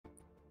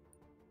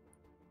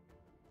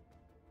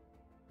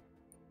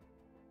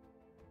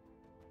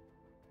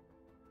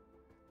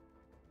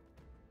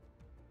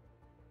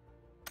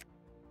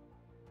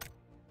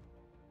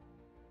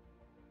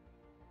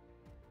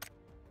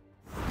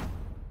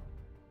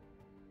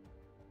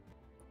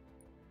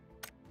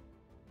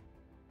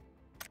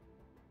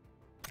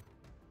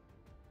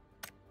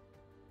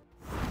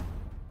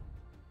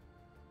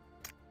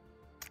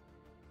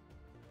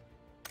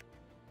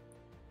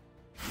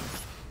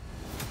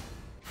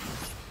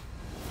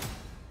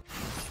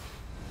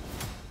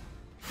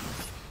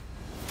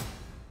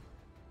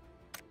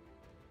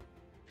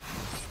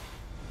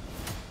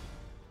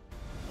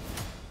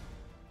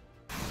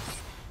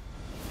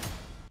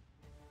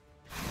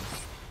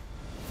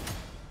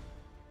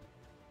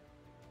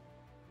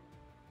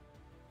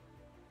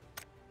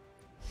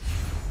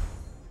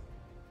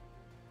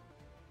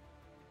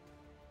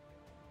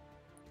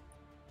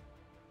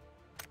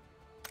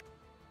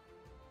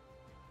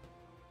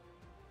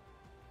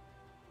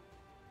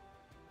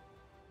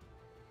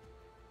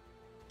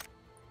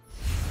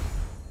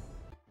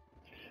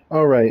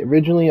Alright,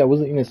 originally I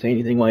wasn't going to say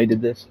anything when I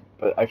did this,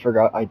 but I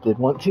forgot I did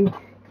want to,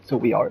 so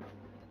we are.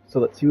 So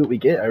let's see what we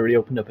get. I already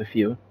opened up a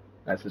few.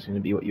 That's just going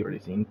to be what you already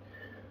seen.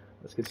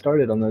 Let's get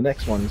started on the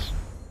next ones.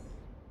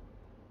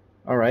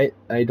 Alright,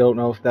 I don't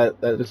know if that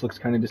just looks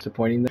kind of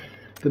disappointing.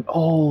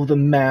 Oh, the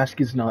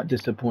mask is not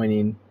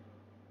disappointing.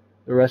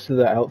 The rest of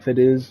the outfit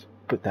is,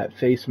 but that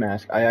face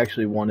mask, I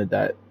actually wanted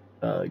that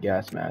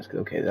gas mask.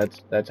 Okay,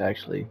 that's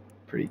actually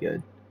pretty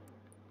good.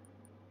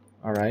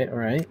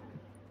 Alright.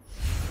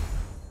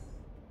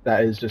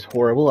 That is just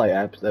horrible.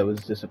 That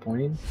was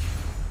disappointing.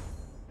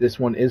 This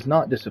one is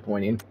not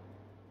disappointing.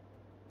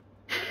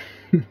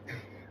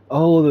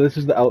 Oh, this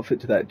is the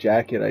outfit to that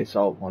jacket I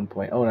saw at one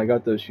point. Oh, and I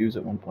got those shoes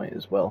at one point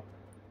as well.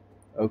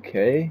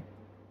 Okay.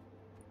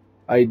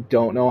 I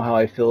don't know how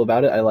I feel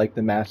about it. I like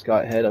the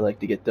mascot head. I like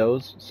to get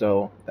those,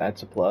 so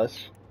that's a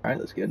plus. Alright,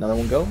 let's get another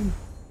one going.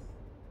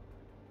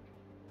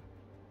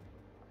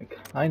 I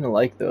kind of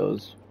like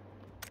those.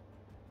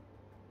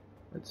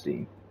 Let's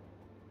see.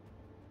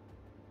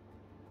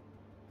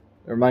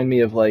 They remind me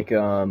of like,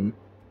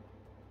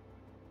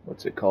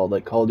 what's it called?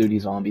 Like Call of Duty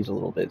Zombies a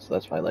little bit, so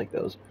that's why I like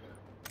those.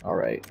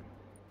 Alright.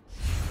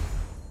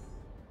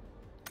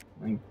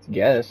 I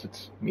guess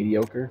it's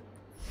mediocre.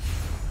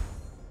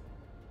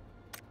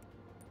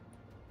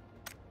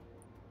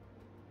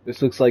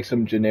 This looks like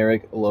some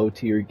generic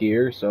low-tier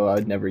gear, so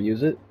I'd never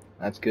use it.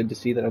 That's good to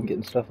see that I'm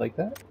getting stuff like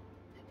that.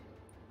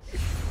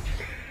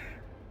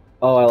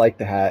 Oh, I like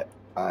the hat.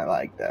 I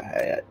like the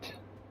hat.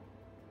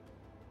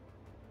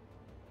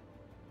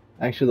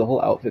 Actually, the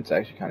whole outfit's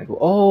actually kind of cool.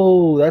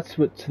 Oh, that's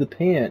what's the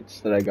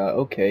pants that I got.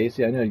 Okay,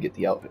 see, I know I'd get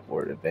the outfit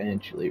for it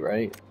eventually,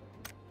 right?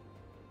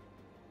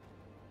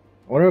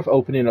 I wonder if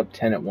opening up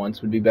 10 at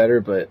once would be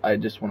better, but I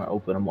just want to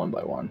open them one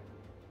by one.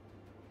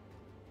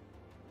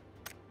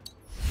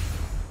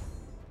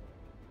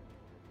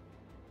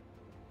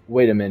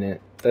 Wait a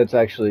minute. That's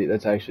actually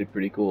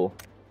pretty cool.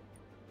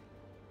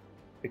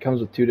 It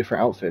comes with two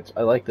different outfits.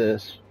 I like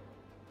this.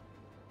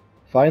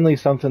 Finally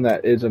something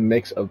that is a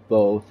mix of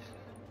both.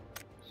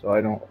 So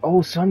I don't...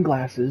 Oh,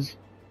 sunglasses!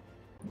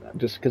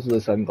 Just because of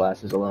the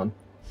sunglasses alone.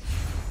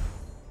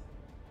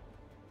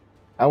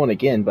 I won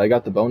again, but I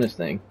got the bonus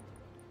thing.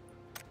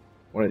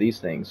 One of these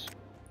things.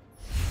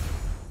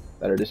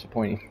 That are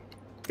disappointing.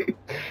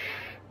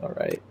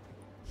 Alright.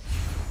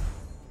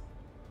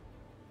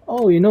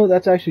 Oh, you know,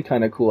 that's actually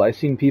kind of cool. I've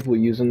seen people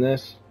using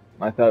this.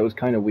 I thought it was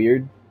kind of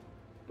weird,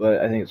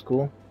 but I think it's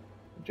cool.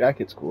 The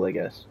jacket's cool, I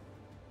guess.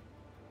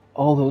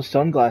 Oh, those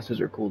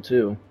sunglasses are cool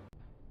too.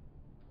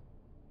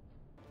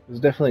 It's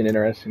definitely an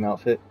interesting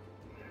outfit.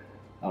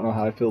 I don't know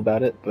how I feel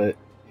about it, but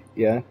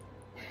yeah.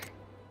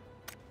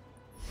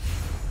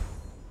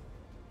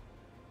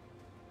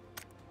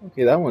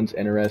 Okay, that one's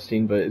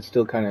interesting, but it's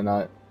still kind of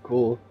not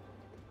cool.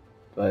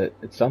 But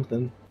it's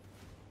something.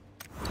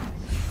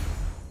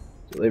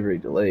 Delivery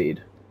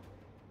delayed.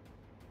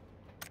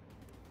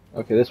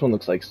 Okay, this one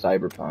looks like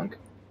cyberpunk.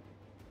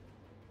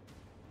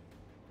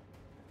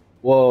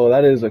 Whoa,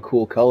 that is a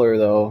cool color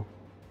though.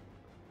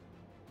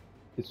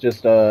 It's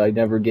just I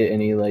never get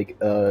any like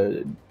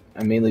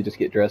I mainly just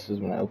get dresses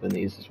when I open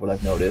these, is what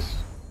I've noticed.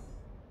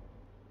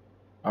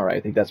 Alright, I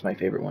think that's my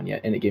favorite one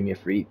yet, and it gave me a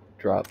free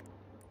drop.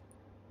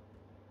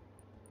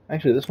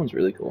 Actually, this one's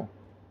really cool.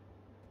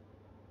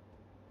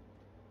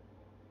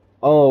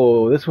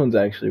 Oh, this one's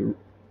actually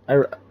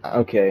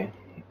okay.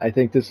 I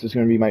think this is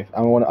gonna be my.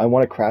 I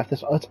want to craft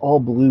this. Oh, it's all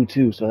blue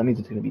too, so that means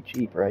it's gonna be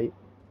cheap, right?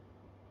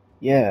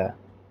 Yeah.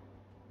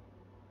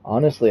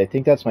 Honestly, I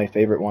think that's my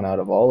favorite one out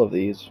of all of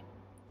these.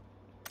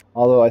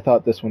 Although I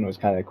thought this one was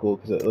kind of cool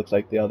because it looks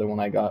like the other one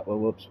I got. Well,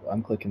 whoops,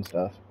 I'm clicking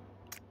stuff.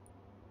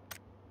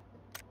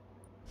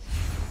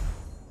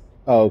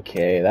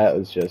 Okay, that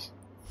was just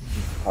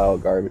a pile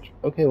of garbage.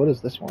 Okay, what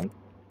is this one?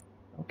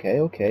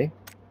 Okay.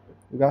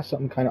 We got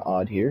something kind of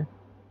odd here.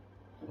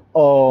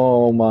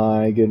 Oh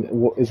my goodness.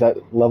 Is that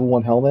level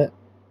 1 helmet?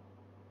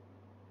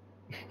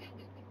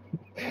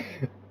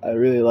 I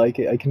really like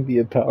it. I can be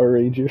a Power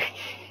Ranger.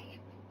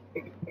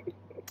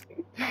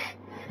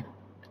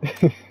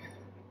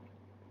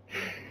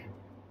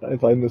 I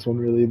find this one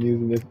really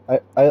amusing.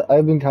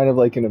 I've been kind of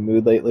like in a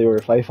mood lately where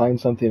if I find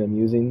something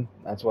amusing,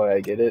 that's why I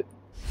get it.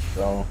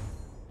 So,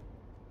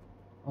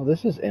 oh,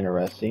 this is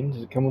interesting.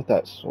 Does it come with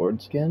that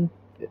sword skin?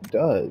 It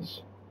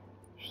does.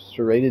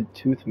 Serrated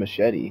tooth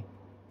machete.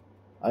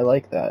 I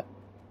like that.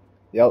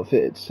 The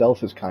outfit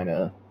itself is kind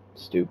of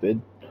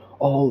stupid.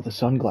 Oh, the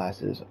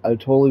sunglasses. I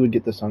totally would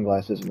get the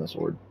sunglasses and the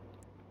sword.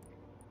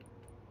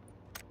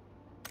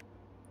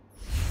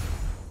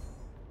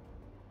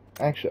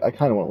 Actually, I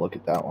kind of want to look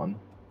at that one.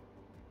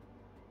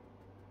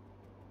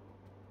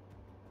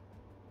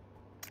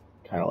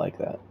 Kind of like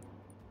that.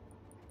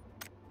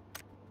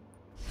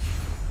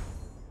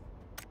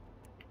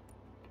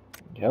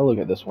 Yeah, I'll look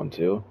at this one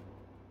too.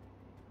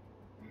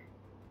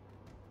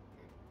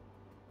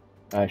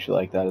 I actually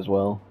like that as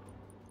well.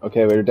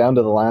 Okay, we're down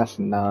to the last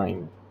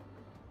 9.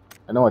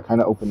 I know I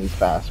kind of opened these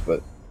fast,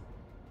 but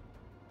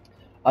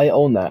I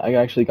own that. I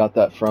actually got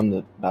that from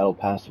the Battle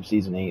Pass of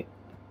Season 8.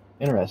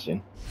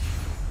 Interesting.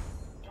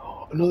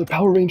 Another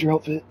Power Ranger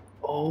outfit.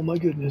 Oh my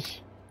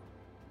goodness.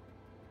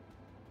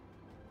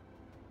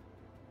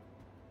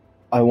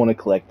 I want to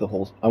collect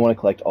I want to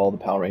collect all the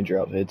Power Ranger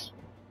outfits.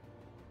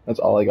 That's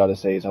all I gotta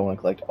say is I want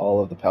to collect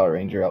all of the Power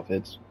Ranger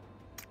outfits.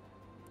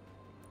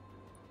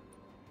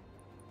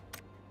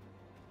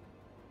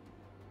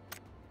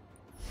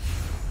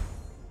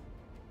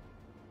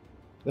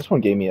 This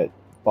one gave me a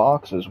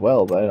box as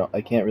well, but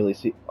I can't really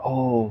see.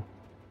 Oh,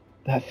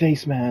 that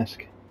face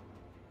mask.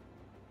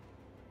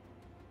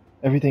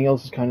 Everything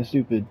else is kind of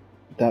stupid.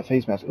 That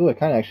face mask. Ooh, I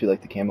kind of actually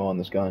like the camo on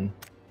this gun.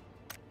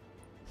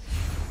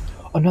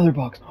 Another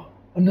box.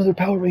 Another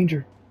Power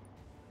Ranger.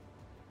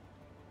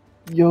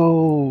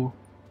 Yo.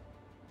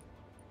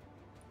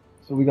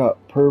 So we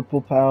got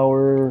purple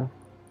power,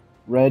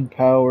 red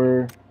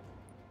power,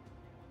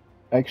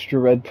 extra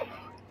red power,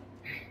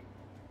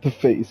 the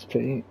face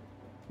paint,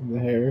 the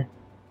hair.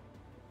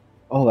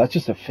 Oh, that's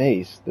just a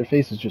face. Their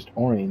face is just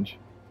orange.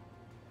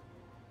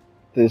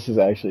 This is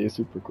actually a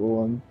super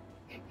cool one.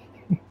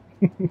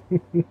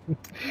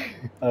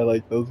 I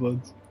like those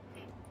ones.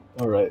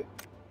 Alright.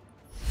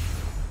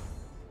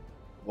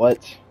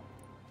 What?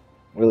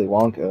 Willy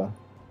Wonka.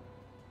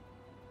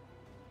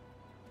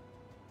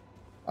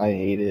 I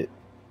hate it.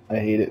 I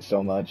hate it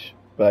so much.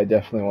 But I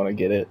definitely want to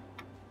get it.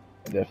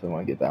 I definitely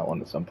want to get that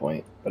one at some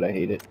point. But I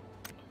hate it.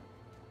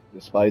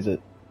 Despise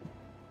it.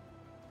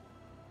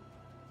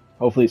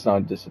 Hopefully it's not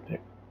a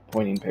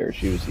disappointing pair of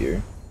shoes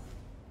here.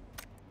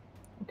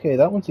 Okay,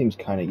 that one seems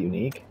kind of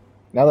unique.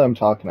 Now that I'm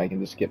talking, I can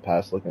just skip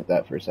past looking at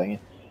that for a second.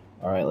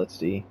 Alright, let's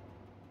see.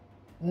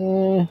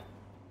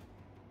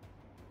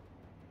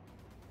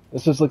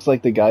 This just looks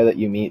like the guy that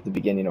you meet at the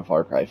beginning of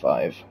Far Cry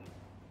 5.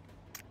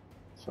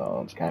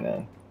 So it's kind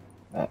of...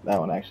 That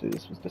one actually,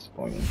 this was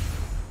disappointing.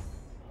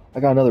 I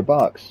got another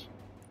box.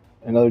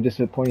 Another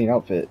disappointing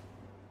outfit.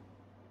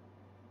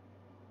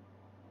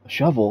 A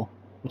shovel?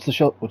 What's the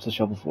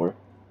shovel for?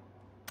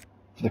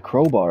 For the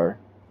crowbar.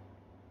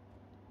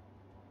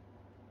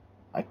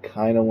 I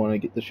kind of want to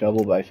get the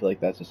shovel, but I feel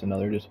like that's just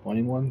another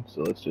disappointing one.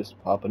 So let's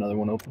just pop another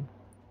one open.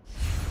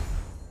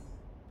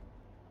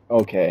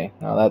 Okay,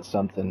 now that's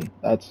something.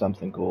 That's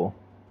something cool.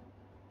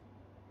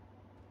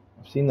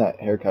 I've seen that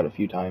haircut a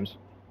few times.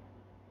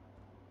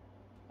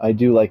 I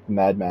do like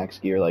Mad Max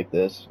gear like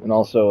this, and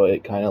also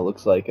it kind of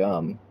looks like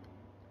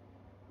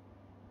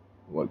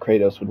what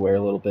Kratos would wear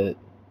a little bit.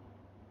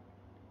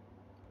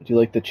 I do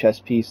like the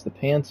chest piece, the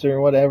pants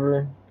or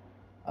whatever.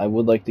 I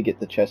would like to get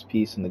the chest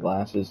piece and the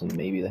glasses and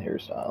maybe the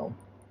hairstyle.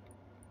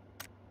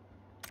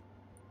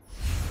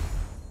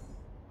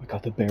 I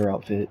got the bear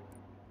outfit.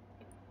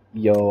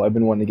 Yo, I've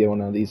been wanting to get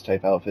one of these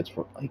type outfits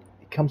for, like,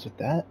 it comes with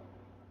that?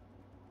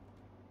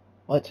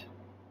 What?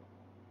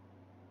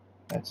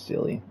 That's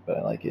silly, but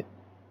I like it.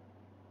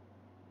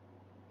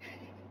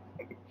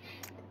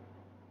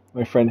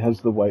 My friend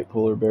has the white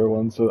polar bear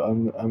one, so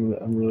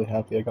I'm really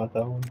happy I got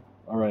that one.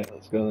 Alright,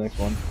 let's go to the next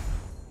one.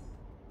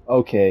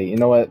 Okay, you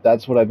know what?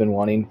 That's what I've been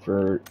wanting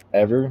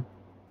forever.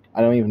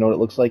 I don't even know what it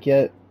looks like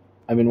yet.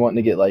 I've been wanting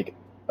to get, like,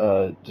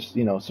 just,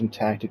 you know, some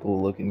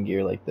tactical looking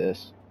gear like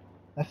this.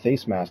 That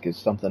face mask is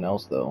something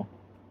else, though.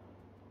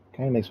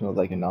 Kind of makes me look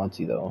like a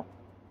Nazi, though.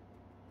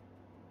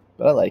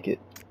 But I like it.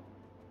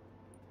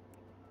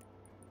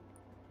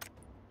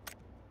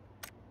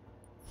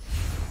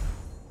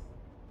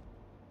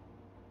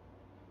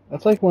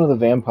 That's like one of the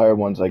vampire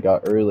ones I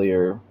got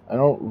earlier. I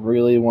don't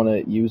really want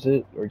to use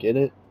it or get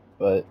it,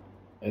 but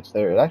it's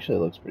there. It actually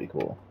looks pretty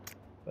cool.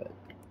 But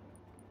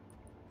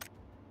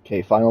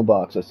okay, final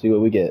box. Let's see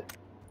what we get.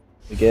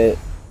 We get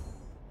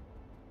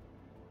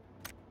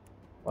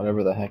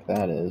whatever the heck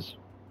that is.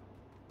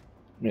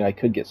 I mean, I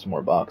could get some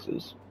more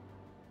boxes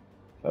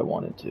if I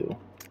wanted to.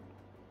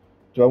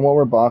 Do I want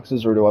more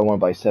boxes or do I want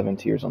to buy 7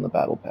 tiers on the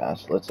battle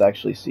pass? Let's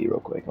actually see real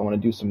quick. I want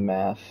to do some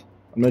math.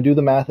 I'm going to do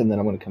the math and then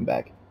I'm going to come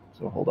back.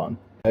 So hold on.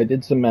 I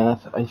did some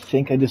math. I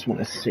think I just want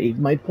to save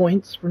my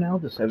points for now,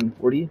 the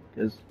 740,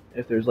 because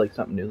if there's like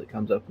something new that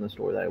comes up in the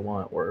store that I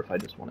want, or if I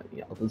just want to,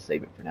 yeah, I'll just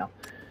save it for now.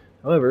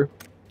 However,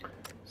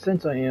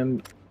 since I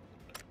am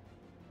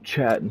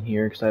chatting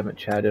here, because I haven't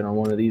chatted on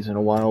one of these in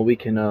a while, we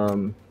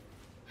can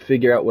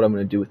figure out what I'm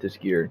going to do with this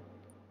gear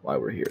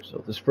while we're here.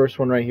 So this first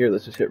one right here,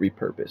 let's just hit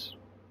repurpose.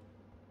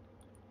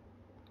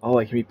 Oh,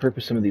 I can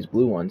repurpose some of these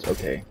blue ones.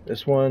 Okay,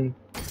 this one,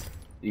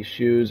 these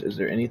shoes. Is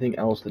there anything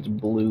else that's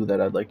blue that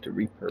I'd like to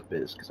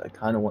repurpose? Because I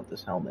kind of want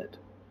this helmet.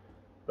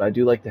 But I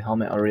do like the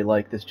helmet. I already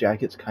like this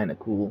jacket's kind of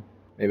cool.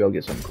 Maybe I'll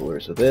get something cooler.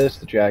 So this,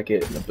 the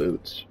jacket, and the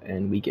boots.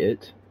 And we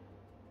get...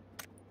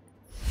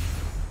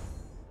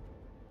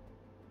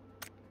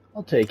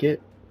 I'll take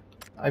it.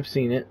 I've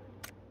seen it.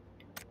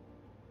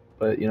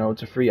 But, you know,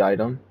 it's a free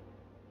item.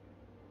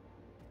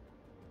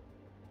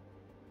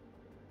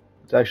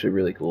 It's actually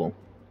really cool.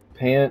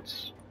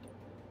 Pants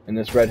and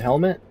this red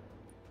helmet.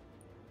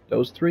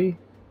 Those 3.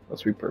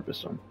 Let's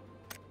repurpose them.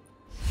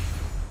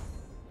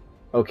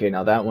 Okay,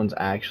 now that one's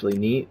actually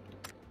neat.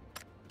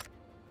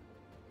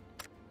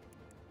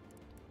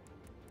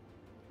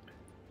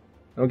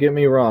 Don't get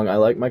me wrong, I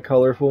like my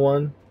colorful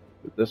one,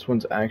 but this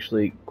one's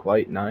actually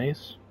quite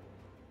nice.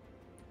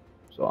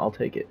 so I'll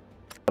take it.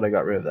 But I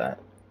got rid of that.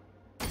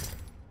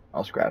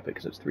 I'll scrap it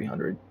because it's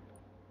 300.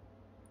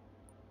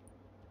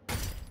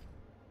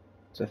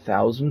 It's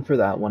 1,000 for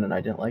that one, and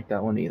I didn't like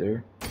that one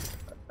either.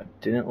 I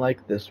didn't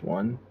like this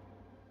one.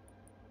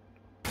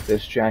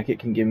 This jacket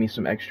can give me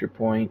some extra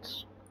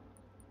points.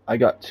 I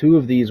got 2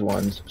 of these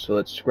ones, so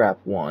let's scrap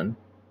one.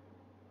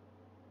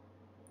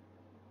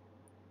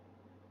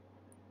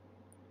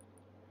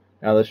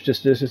 Now let's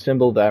just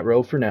disassemble that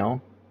row for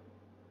now.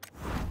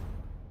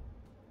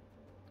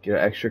 Get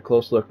an extra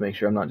close look, make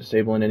sure I'm not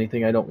disabling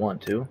anything I don't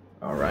want to.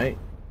 Alright,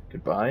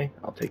 goodbye.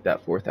 I'll take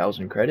that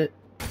 4,000 credit.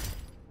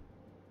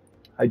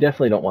 I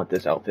definitely don't want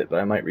this outfit, but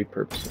I might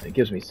repurpose it. It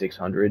gives me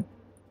 600.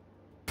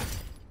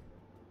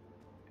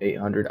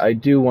 800. I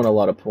do want a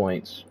lot of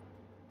points.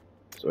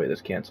 So wait,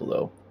 let's cancel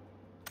though.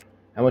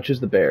 How much is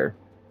the bear?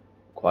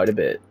 Quite a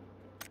bit.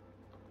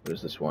 What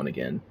is this one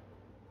again?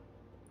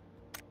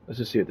 Let's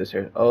just see what this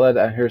hair... Oh,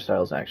 that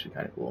hairstyle is actually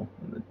kind of cool.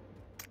 And the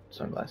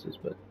sunglasses,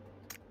 but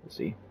let's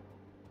see.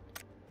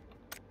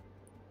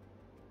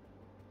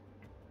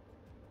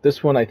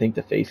 This one, I think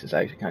the face is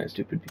actually kind of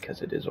stupid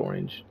because it is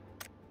orange.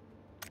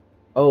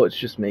 Oh, it's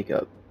just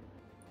makeup.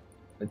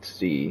 Let's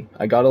see.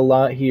 I got a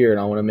lot here, and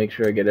I want to make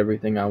sure I get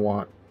everything I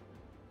want.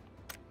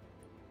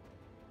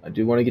 I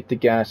do want to get the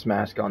gas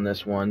mask on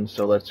this one,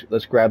 so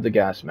let's grab the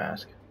gas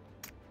mask.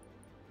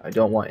 I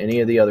don't want any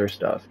of the other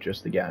stuff,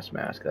 just the gas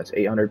mask. That's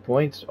 800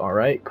 points.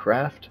 Alright,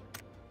 craft.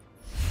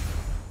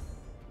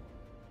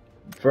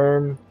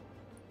 Confirm.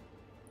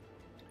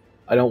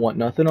 I don't want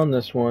nothing on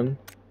this one.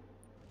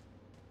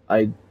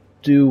 I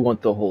do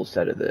want the whole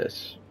set of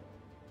this.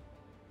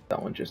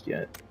 That one just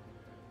yet.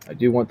 I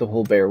do want the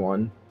whole bear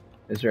one.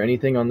 Is there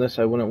anything on this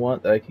I wouldn't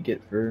want that I could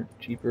get for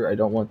cheaper? I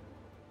don't want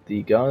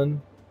the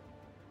gun.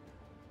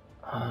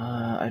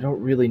 I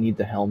don't really need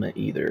the helmet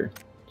either.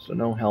 So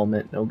no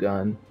helmet, no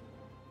gun,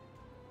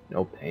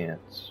 no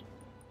pants.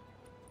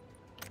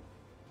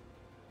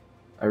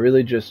 I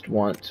really just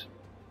want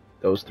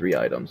those 3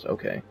 items.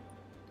 Okay.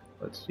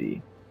 Let's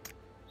see.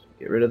 So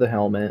get rid of the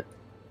helmet,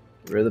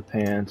 get rid of the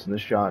pants, and the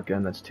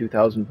shotgun. That's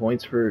 2,000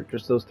 points for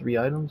just those 3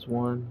 items.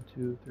 1,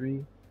 2,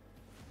 3.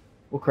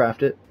 We'll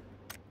craft it.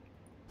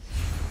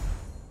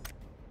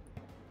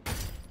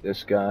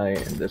 This guy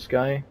and this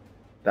guy.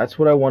 That's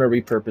what I want to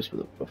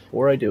repurpose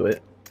before I do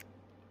it.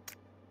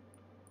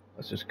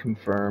 Let's just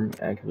confirm.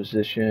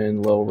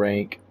 Acquisition, low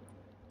rank.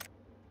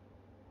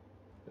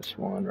 This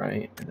one,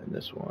 right? And then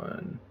this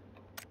one.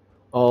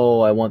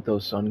 Oh, I want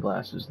those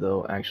sunglasses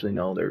though. Actually,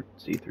 no, they're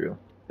see-through.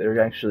 They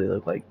actually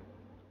look like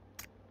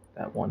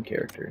that one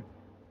character,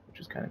 which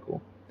is kind of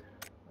cool.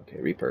 Okay,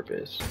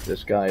 repurpose.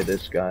 This guy,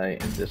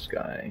 and this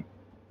guy.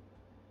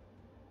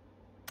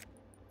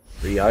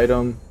 Free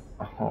item.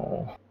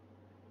 Oh.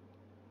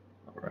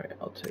 Alright,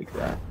 I'll take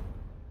that.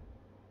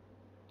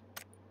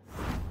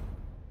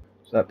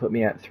 So that put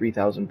me at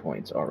 3,000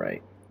 points.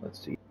 Alright,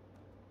 let's see.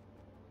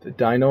 The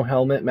dino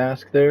helmet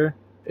mask there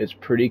is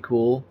pretty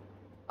cool.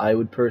 I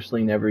would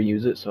personally never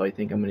use it, so I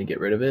think I'm going to get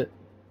rid of it.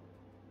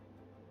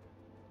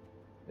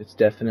 It's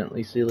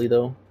definitely silly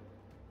though.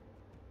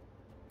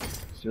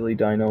 Silly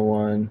dino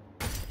one.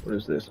 What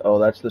is this? Oh,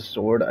 that's the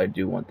sword. I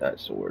do want that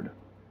sword.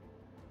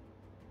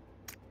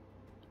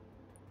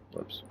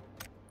 Whoops.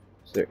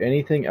 Is there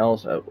anything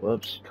else?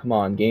 Whoops. Come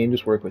on, game,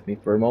 just work with me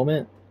for a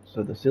moment.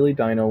 So the silly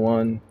dino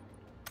one.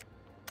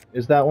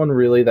 Is that one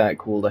really that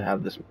cool to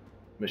have this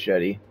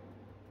machete?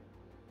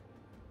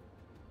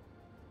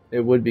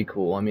 It would be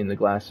cool. I mean, the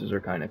glasses are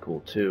kind of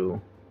cool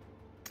too.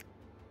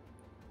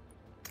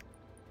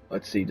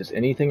 Let's see. Does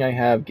anything I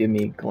have give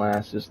me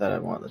glasses that I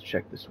want? Let's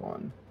check this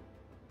one.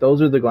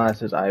 Those are the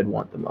glasses I'd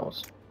want the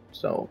most.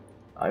 So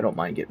I don't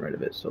mind getting rid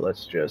of it. So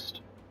let's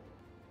just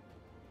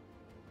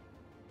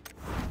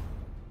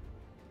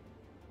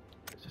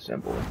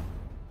disassemble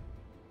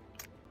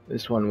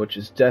this one, which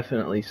is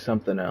definitely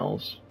something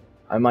else.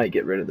 I might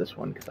get rid of this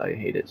one because I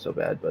hate it so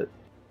bad, but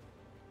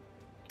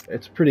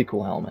it's a pretty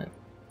cool helmet.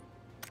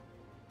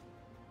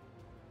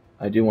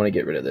 I do want to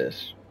get rid of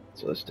this,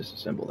 so let's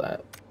disassemble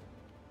that.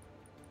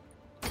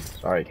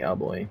 Sorry,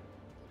 cowboy.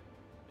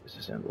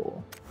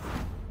 Disassemble.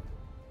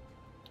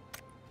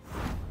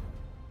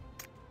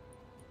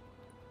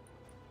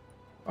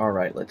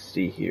 Alright, let's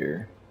see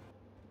here.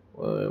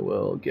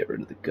 We'll get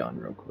rid of the gun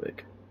real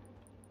quick.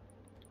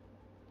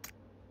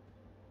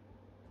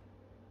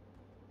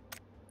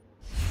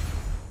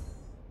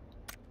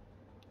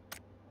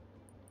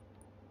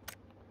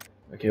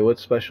 Okay,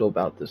 what's special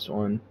about this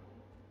one?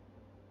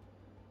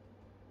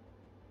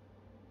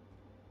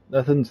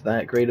 Nothing's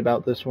that great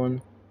about this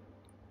one.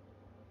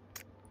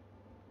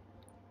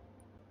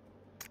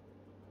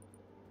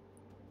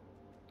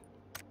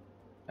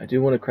 I do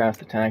want to craft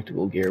the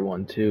tactical gear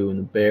one too, and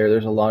the bear.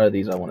 There's a lot of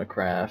these I want to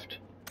craft.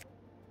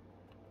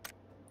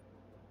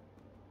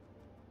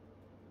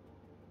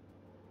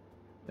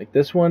 Like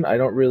this one, I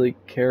don't really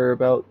care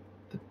about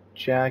the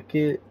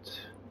jacket.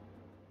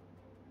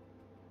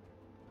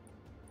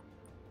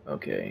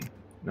 Okay,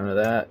 none of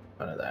that,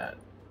 none of that.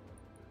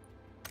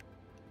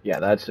 Yeah,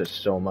 that's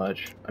just so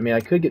much. I mean, I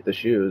could get the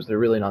shoes. They're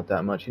really not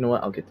that much. You know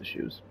what? I'll get the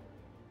shoes.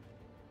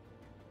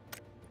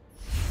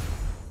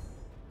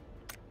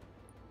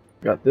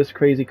 Got this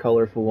crazy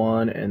colorful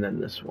one, and then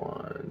this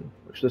one.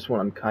 Which this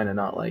one I'm kind of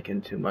not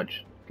liking too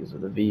much because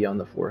of the V on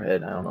the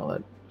forehead. I don't know,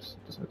 that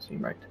just doesn't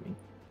seem right to me.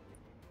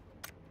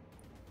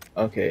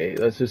 Okay,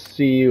 let's just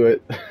see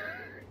what...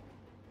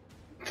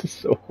 This is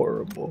so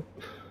horrible.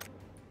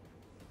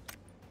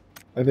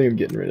 I think I'm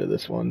getting rid of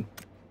this one.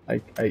 I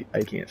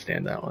can't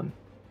stand that one.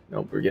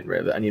 Nope, we're getting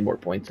rid of it. I need more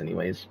points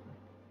anyways.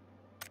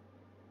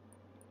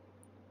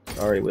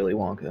 Sorry, Willy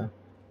Wonka.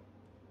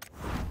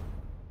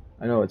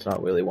 I know it's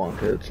not Willy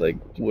Wonka, it's like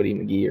Woody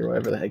McGee or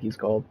whatever the heck he's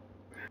called.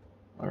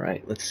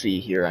 Alright, let's see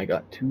here. I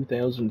got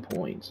 2,000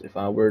 points. If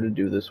I were to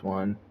do this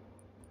one,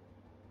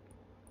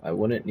 I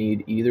wouldn't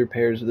need either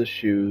pairs of the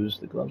shoes.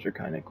 The gloves are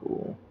kind of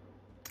cool.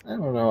 I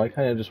don't know, I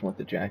kind of just want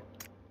the jacket.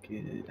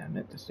 I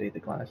meant to say the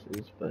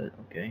glasses, but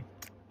okay.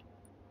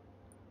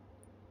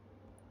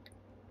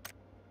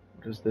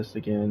 What is this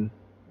again?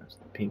 That's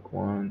the pink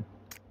one.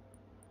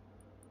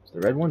 Is the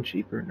red one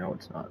cheaper? No,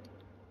 it's not.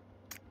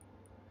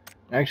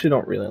 I actually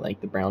don't really like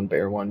the brown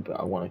bear one, but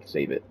I want to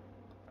save it.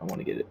 I want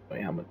to get it.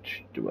 Wait, how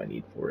much do I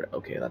need for it?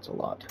 Okay, that's a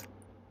lot.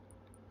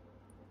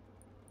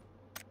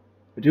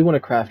 I do want to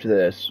craft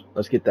this.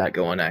 Let's get that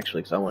going,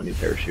 actually, because I want a new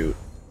parachute.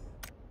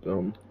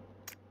 Boom.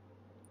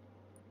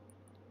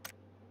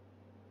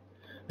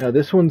 Now,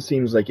 this one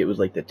seems like it was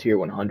like the tier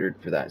 100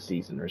 for that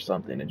season or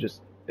something.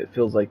 It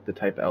feels like the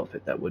type of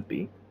outfit that would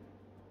be.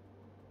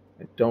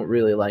 I don't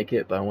really like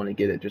it, but I want to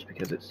get it just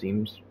because it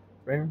seems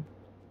rare.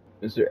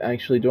 Is there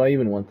actually, do I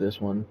even want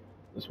this one?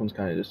 This one's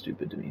kind of just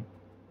stupid to me.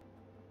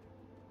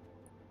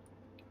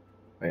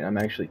 Wait, I'm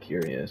actually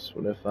curious.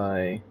 What if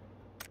I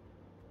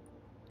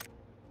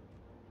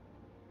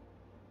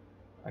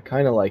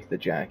kind of like the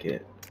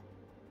jacket.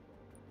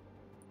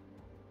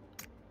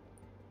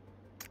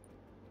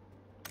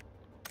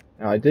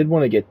 Now, I did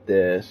want to get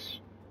this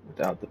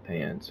without the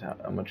pants.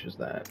 How much is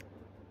that?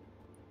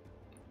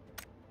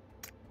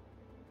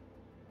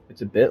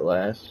 It's a bit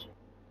less.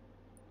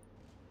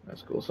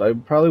 That's cool. So I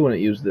probably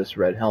wouldn't use this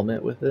red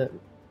helmet with it.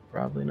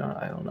 Probably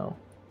not. I don't know.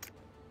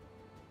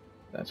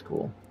 That's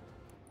cool.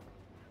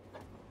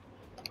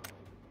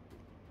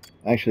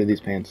 Actually,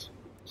 these pants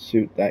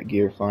suit that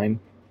gear fine.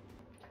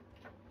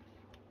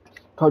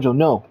 Carjo,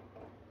 no!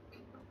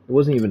 It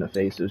wasn't even a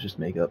face, it was just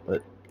makeup,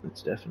 but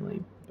it's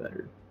definitely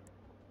better.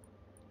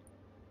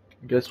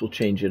 I guess we'll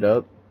change it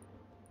up.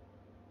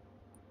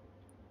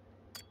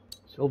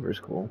 Silver's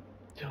cool.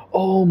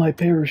 Oh, my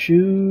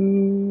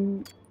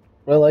parachute!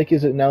 What I like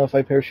is that now if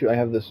I parachute, I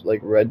have this like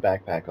red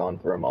backpack on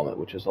for a moment,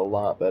 which is a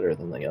lot better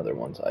than the other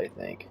ones, I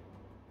think.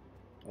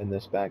 And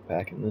this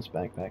backpack and this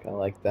backpack, I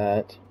like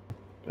that.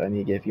 But I need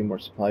to get a few more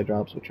supply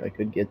drops, which I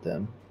could get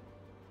them.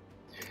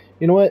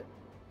 You know what?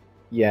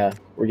 Yeah,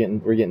 we're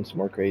getting some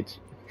more crates.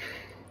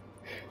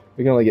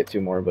 We can only get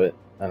 2 more, but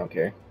I don't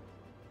care.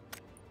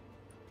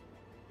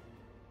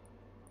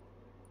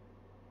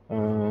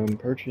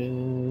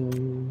 Purchase.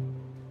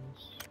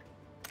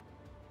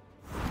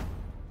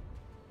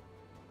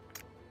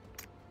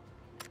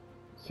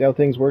 See how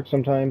things work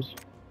sometimes?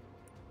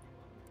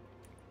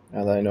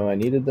 Now that I know I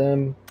needed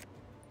them.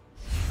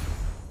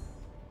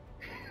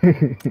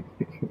 I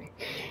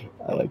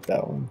like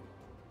that one.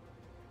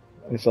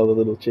 I saw the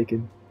little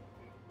chicken.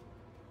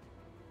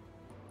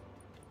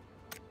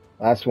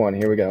 Last one,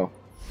 here we go.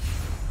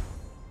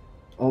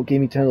 Oh, it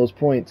gave me 10 of those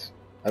points.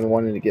 I've been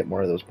wanting to get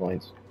more of those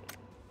points.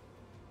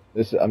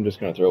 This I'm just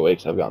going to throw away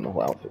because I've gotten the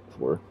whole outfit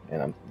before,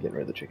 and I'm getting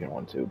rid of the chicken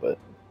one too, but...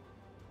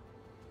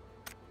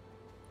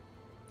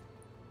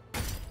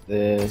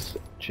 This,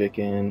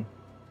 chicken...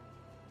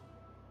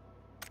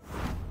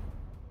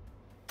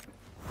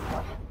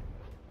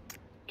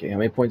 Okay, how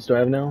many points do I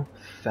have now?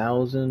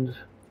 1,000...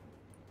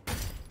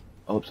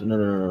 Oh, so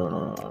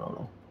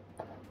no.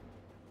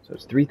 So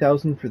it's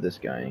 3,000 for this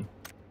guy.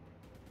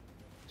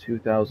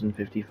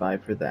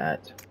 2,055 for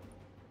that.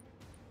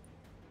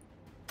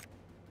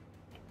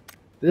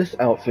 This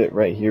outfit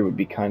right here would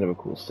be kind of a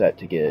cool set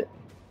to get.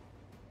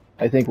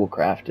 I think we'll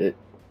craft it.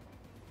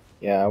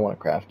 Yeah, I want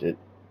to craft it.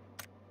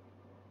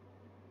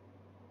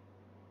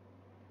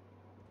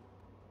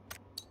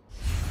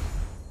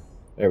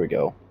 There we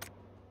go.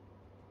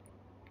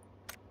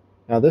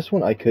 Now this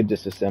one I could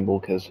disassemble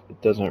because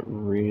it doesn't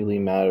really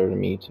matter to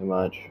me too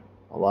much.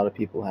 A lot of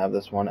people have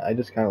this one. I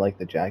just kind of like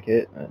the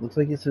jacket. It looks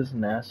like it says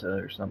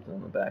NASA or something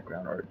in the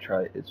background, or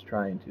it's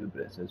trying to,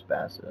 but it says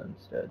BASA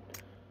instead.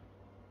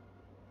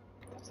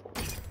 That's the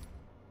question.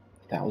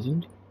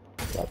 1,000?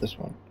 What about this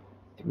one?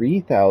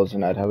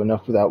 3,000. I'd have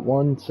enough for that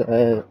one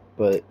set,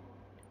 but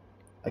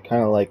I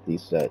kind of like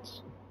these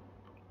sets.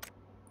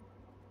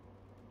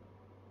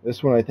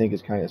 This one I think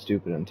is kind of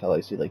stupid until I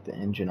see like the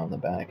engine on the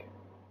back.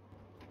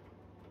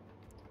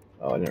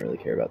 Oh, I didn't really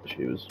care about the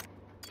shoes.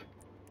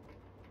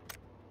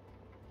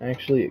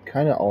 Actually, it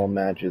kind of all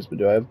matches, but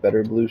do I have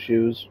better blue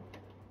shoes?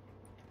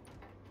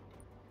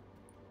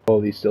 Oh,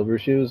 these silver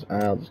shoes?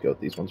 I'll just go with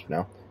these ones for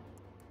now.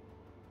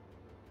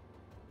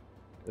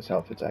 This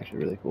outfit's actually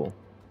really cool.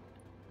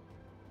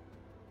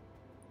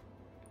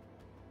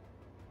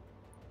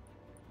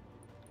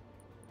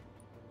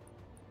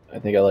 I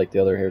think I like the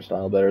other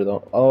hairstyle better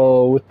though.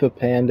 Oh, with the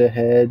panda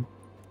head.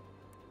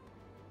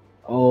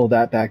 Oh,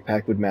 that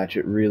backpack would match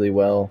it really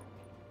well.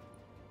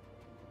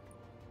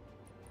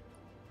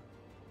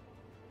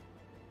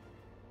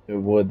 It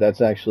would.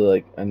 That's actually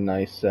like a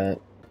nice set.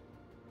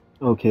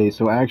 Okay,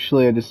 so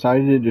actually I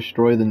decided to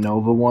destroy the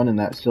Nova one and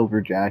that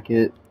silver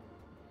jacket.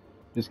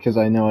 Just because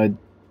I know I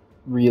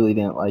really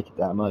didn't like it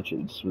that much.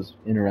 It just was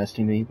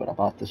interesting to me, but I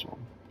bought this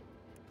one.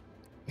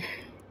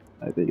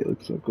 I think it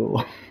looks so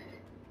cool.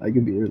 I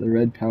could be the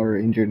Red Power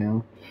Ranger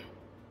now.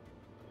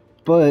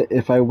 But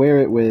if I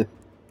wear it with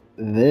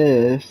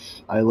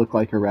this, I look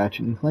like a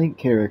Ratchet and Clank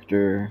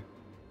character,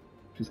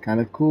 which is kind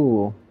of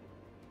cool.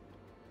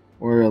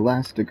 Or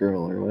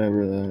Elastigirl, or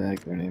whatever the heck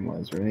their name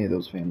was, or any of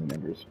those family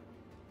members.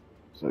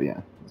 So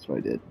yeah, that's what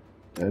I did.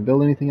 Did I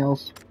build anything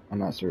else? I'm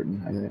not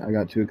certain. I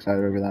got too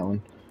excited over that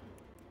one.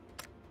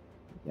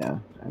 Yeah,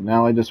 and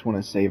now I just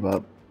want to save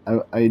up.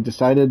 I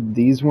decided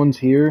these ones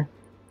here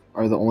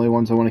are the only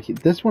ones I want to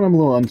keep. This one I'm a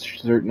little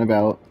uncertain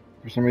about.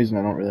 For some reason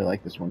I don't really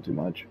like this one too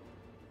much.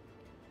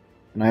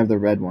 And I have the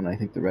red one. I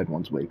think the red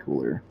one's way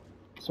cooler.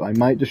 So I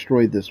might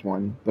destroy this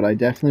one, but I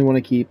definitely want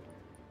to keep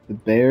the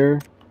bear,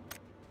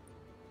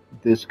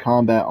 this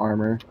combat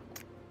armor,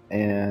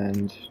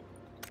 and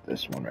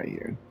this one right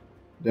here.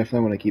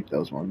 Definitely want to keep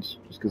those ones,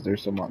 just because they're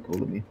somewhat cool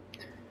to me.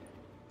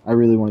 I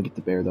really want to get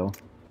the bear, though.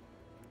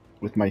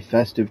 With my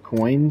festive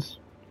coins.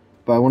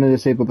 But I wanted to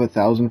save up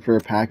 1,000 for a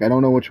pack. I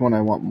don't know which one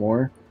I want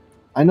more.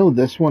 I know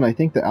this one, I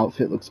think the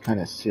outfit looks kind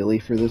of silly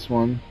for this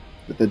one.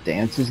 But the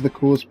dance is the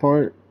coolest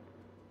part.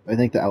 I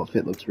think the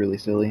outfit looks really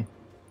silly.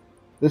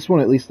 This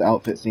one, at least the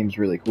outfit seems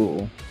really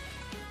cool.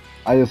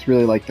 I just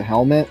really like the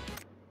helmet.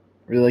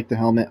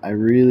 I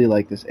really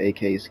like this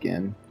AK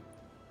skin.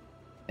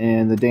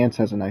 And the dance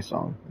has a nice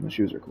song. And the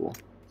shoes are cool.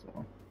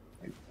 So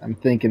I'm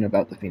thinking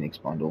about the Phoenix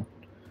bundle.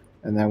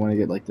 And then I want to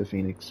get like the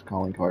Phoenix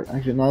calling card.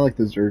 Actually, no, I like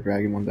the Zerg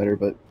Dragon one better,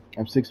 but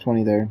I'm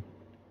 620 there.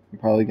 I'm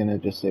probably going to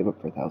just save up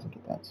for 1,000 to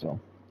get that. So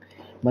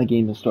my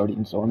game is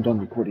starting, so I'm done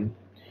recording.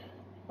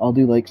 I'll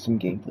do like some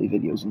gameplay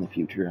videos in the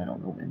future. I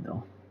don't know when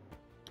though.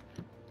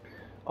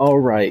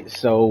 Alright,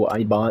 so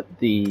I bought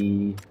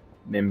the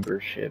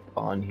membership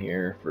on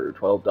here for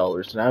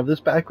 $12. And I have this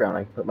background.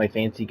 I can put my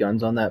fancy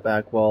guns on that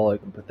back wall. I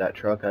can put that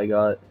truck I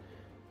got.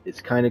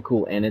 It's kind of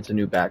cool, and it's a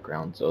new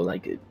background, so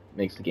like it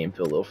makes the game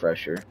feel a little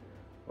fresher.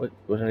 What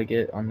did I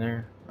get on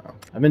there? Oh,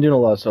 I've been doing a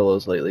lot of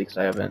solos lately because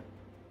I haven't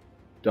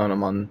done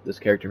them on this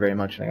character very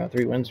much, and I got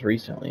 3 wins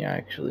recently,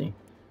 actually.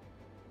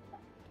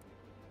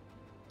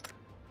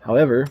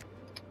 However,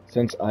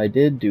 since I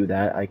did do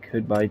that, I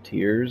could buy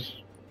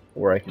tiers,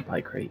 or I could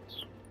buy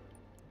crates.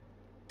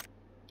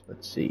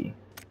 Let's see.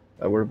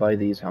 If I were to buy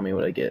these, how many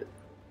would I get?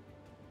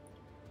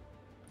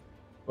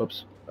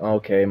 Whoops.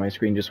 Okay, my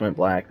screen just went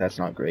black. That's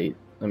not great.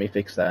 Let me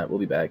fix that. We'll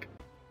be back.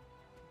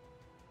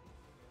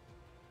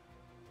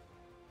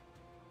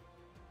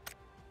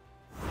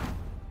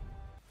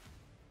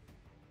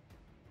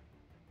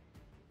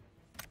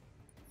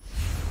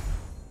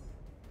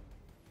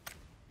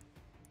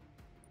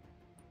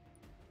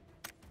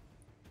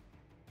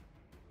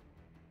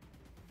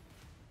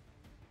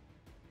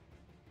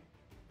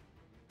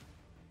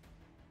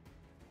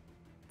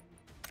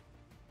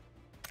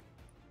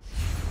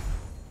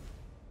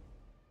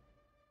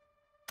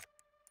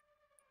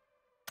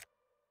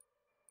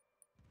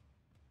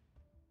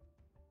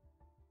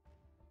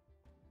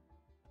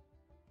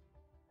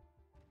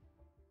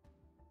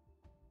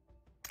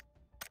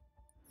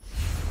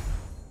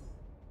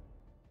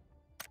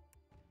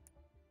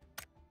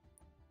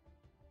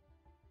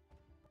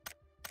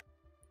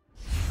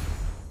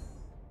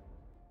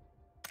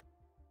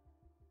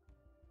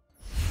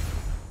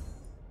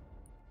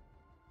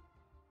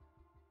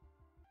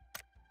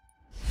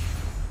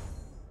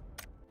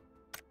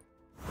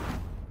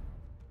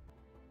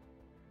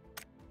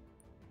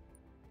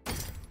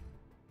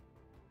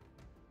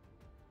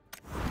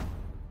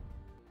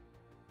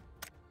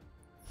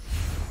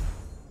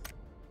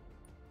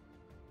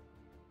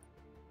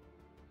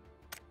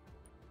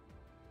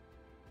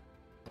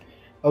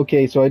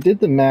 Okay, so I did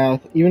the math.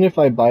 Even if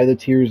I buy the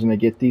tiers and I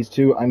get these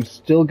two, I'm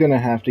still gonna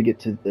have to get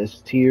to this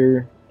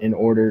tier in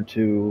order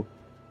to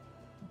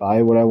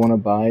buy what I want to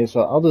buy. So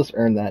I'll just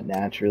earn that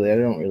naturally. I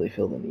don't really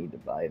feel the need to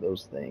buy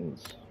those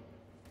things,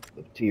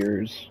 the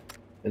tiers,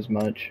 as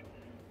much.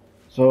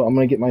 So I'm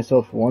gonna get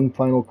myself one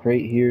final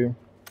crate here.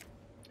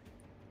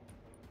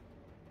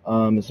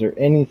 Is there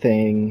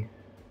anything,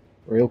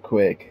 real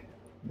quick,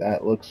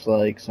 that looks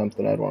like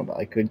something I'd want to buy?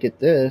 I could get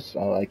this.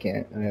 Oh, I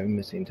can't. I'm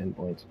missing 10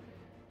 points.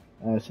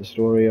 That's the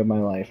story of my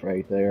life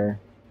right there.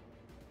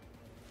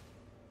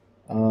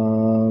 I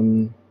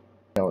know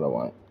what I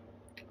want.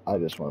 I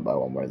just want to buy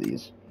one more of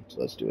these. So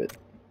let's do it.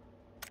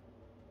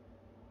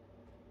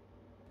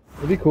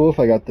 It'd be cool if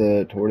I got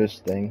the tortoise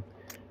thing.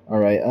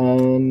 Alright,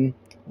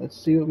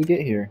 let's see what we get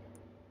here.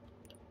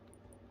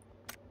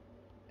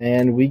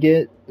 And we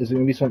get, is it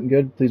going to be something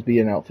good? Please be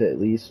an outfit at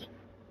least.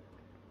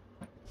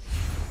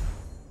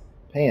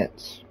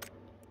 Pants.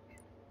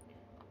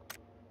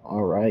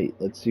 Alright,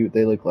 let's see what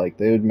they look like.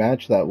 They would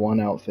match that one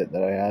outfit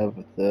that I have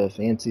with the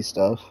fancy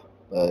stuff,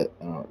 but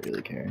I don't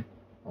really care.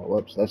 Oh,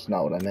 whoops, that's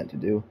not what I meant to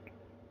do.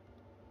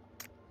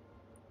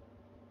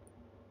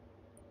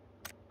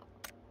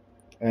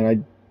 And I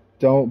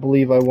don't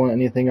believe I want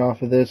anything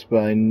off of this,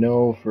 but I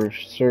know for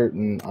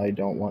certain I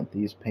don't want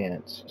these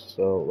pants.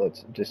 So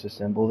let's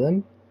disassemble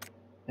them.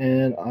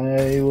 And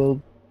I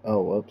will...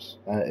 Oh, whoops,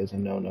 that is a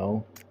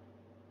no-no.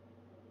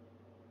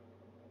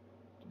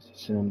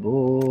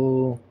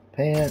 Disassemble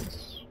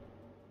pants.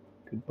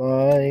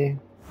 Goodbye.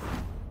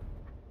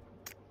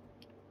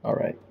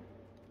 Alright.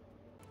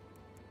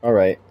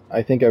 Alright,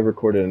 I think I've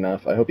recorded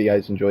enough. I hope you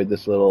guys enjoyed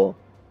this little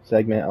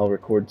segment. I'll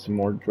record some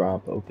more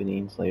drop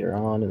openings later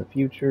on in the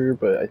future,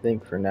 but I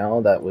think for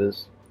now that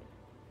was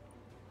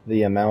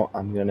the amount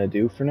I'm gonna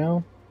do for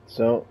now.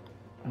 So,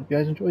 I hope you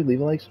guys enjoyed.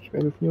 Leave a like,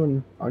 subscribe if you're new,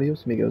 and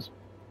adios amigos.